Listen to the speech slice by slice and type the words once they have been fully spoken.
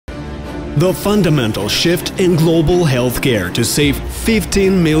The fundamental shift in global healthcare to save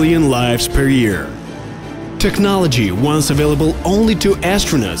 15 million lives per year. Technology once available only to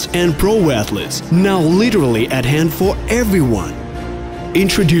astronauts and pro athletes, now literally at hand for everyone.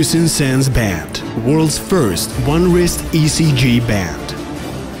 Introducing SenceBand, world's first one-wrist ECG band.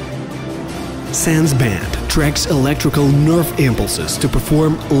 SenceBand tracks electrical nerve impulses to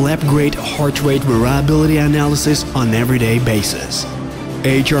perform lab-grade heart rate variability analysis on an everyday basis.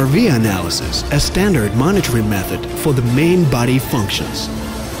 HRV analysis, a standard monitoring method for the main body functions.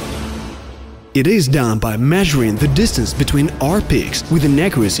 It is done by measuring the distance between R peaks with an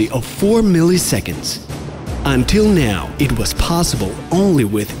accuracy of 4 milliseconds. Until now, it was possible only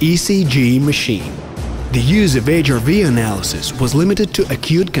with ECG machine. The use of HRV analysis was limited to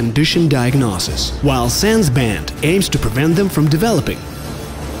acute condition diagnosis, while SenceBand aims to prevent them from developing.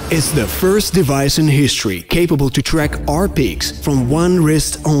 It's the first device in history capable to track R peaks from one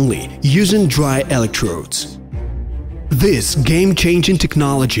wrist only, using dry electrodes. This game-changing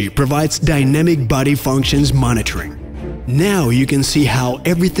technology provides dynamic body functions monitoring. Now you can see how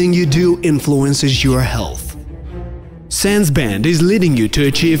everything you do influences your health. SenceBand is leading you to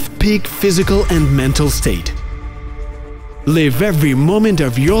achieve peak physical and mental state. Live every moment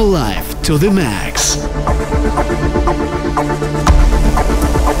of your life to the max.